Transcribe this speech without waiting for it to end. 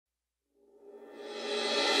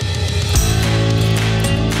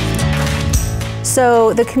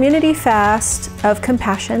So the Community Fast of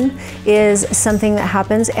Compassion is something that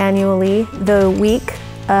happens annually the week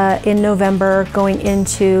in November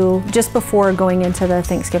just before going into the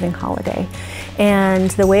Thanksgiving holiday.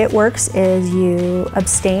 And the way it works is you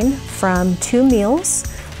abstain from 2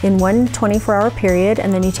 meals in one 24-hour period,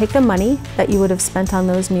 and then you take the money that you would have spent on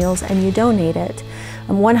those meals and you donate it.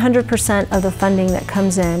 100% of the funding that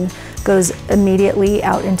comes in goes immediately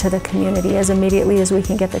out into the community, as immediately as we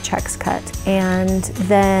can get the checks cut. And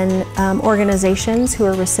then organizations who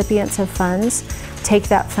are recipients of funds take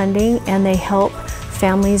that funding and they help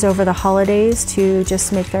families over the holidays to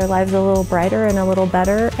just make their lives a little brighter and a little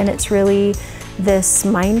better. And it's really this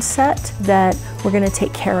mindset that we're going to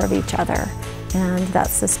take care of each other. And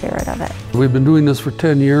that's the spirit of it. We've been doing this for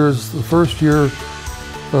 10 years. The first year,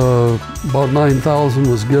 about $9,000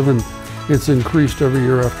 was given. It's increased every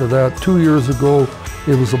year after that. 2 years ago,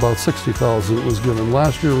 it was about $60,000 it was given.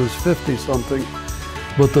 Last year was 50 something.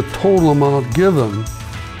 But the total amount given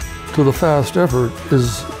to the FAST effort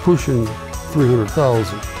is pushing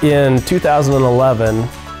 $300,000. In 2011,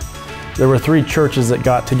 there were 3 churches that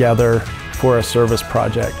got together for a service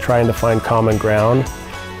project, trying to find common ground.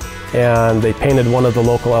 And they painted one of the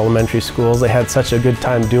local elementary schools. They had such a good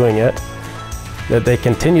time doing it that they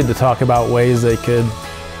continued to talk about ways they could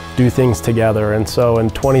do things together. And so in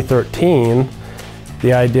 2013,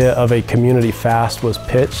 the idea of a community fast was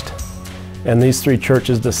pitched, and these 3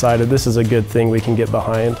 churches decided this is a good thing we can get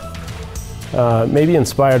behind. Maybe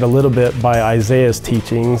inspired a little bit by Isaiah's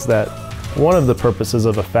teachings that one of the purposes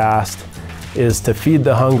of a fast is to feed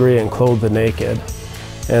the hungry and clothe the naked.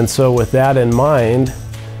 And so with that in mind,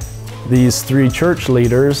 these 3 church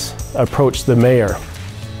leaders approached the mayor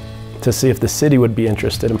to see if the city would be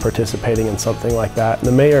interested in participating in something like that. And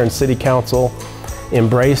the mayor and city council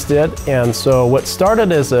embraced it. And so what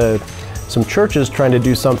started as some churches trying to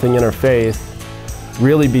do something interfaith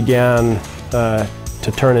really began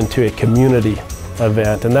to turn into a community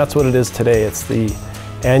event. And that's what it is today. It's the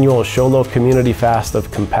annual Show Low Community Fast of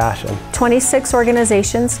Compassion. 26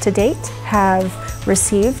 organizations to date have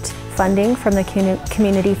received funding from the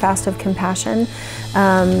Community Fast of Compassion.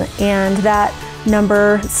 And that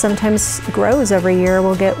number sometimes grows every year.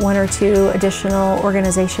 We'll get 1 or 2 additional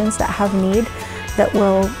organizations that have need that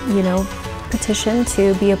will, petition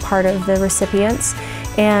to be a part of the recipients.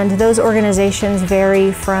 And those organizations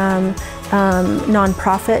vary from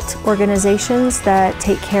nonprofit organizations that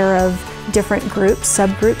take care of different groups,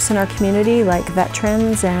 subgroups in our community, like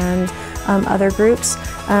veterans and other groups.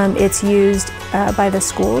 It's used by the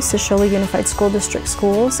schools, the Show Low Unified School District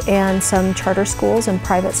schools, and some charter schools and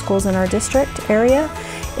private schools in our district area.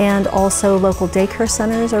 And also local daycare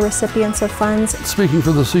centers are recipients of funds. Speaking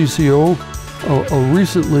for the CCO,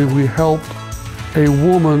 recently we helped a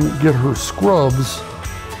woman get her scrubs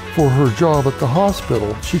for her job at the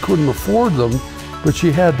hospital. She couldn't afford them, but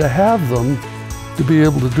she had to have them to be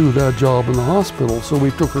able to do that job in the hospital. So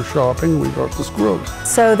we took her shopping and we got the scrubs.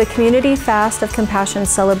 So the Community Fast of Compassion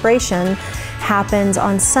celebration happens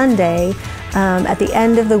on Sunday at the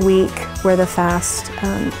end of the week where the fast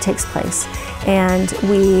takes place. And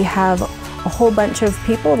we have a whole bunch of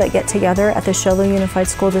people that get together at the Show Low Unified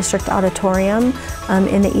School District auditorium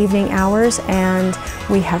in the evening hours, and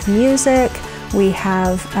we have music. We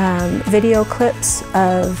have video clips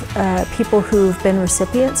of people who've been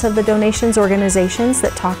recipients of the donations, organizations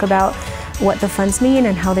that talk about what the funds mean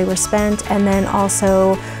and how they were spent. And then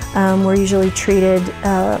also we're usually treated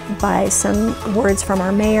by some words from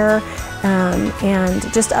our mayor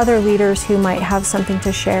and just other leaders who might have something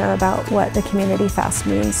to share about what the Community Fast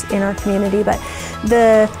means in our community. But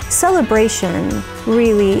the celebration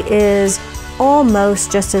really is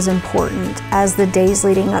almost just as important as the days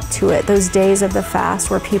leading up to it, those days of the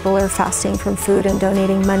fast where people are fasting from food and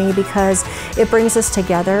donating money, because it brings us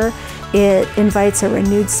together. It invites a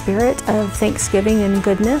renewed spirit of thanksgiving and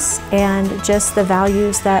goodness and just the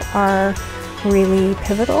values that are really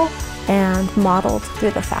pivotal and modeled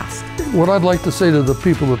through the fast. What I'd like to say to the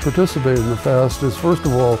people that participate in the fast is, first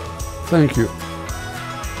of all, thank you.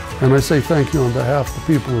 And I say thank you on behalf of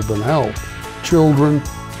the people who have been helped, children,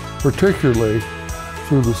 particularly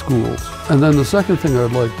through the schools. And then the second thing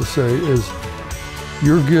I'd like to say is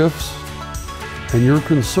your gifts and your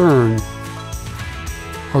concern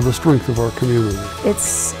are the strength of our community.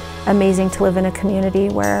 It's amazing to live in a community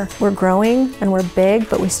where we're growing and we're big,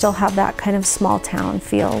 but we still have that kind of small town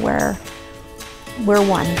feel where we're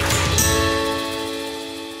one.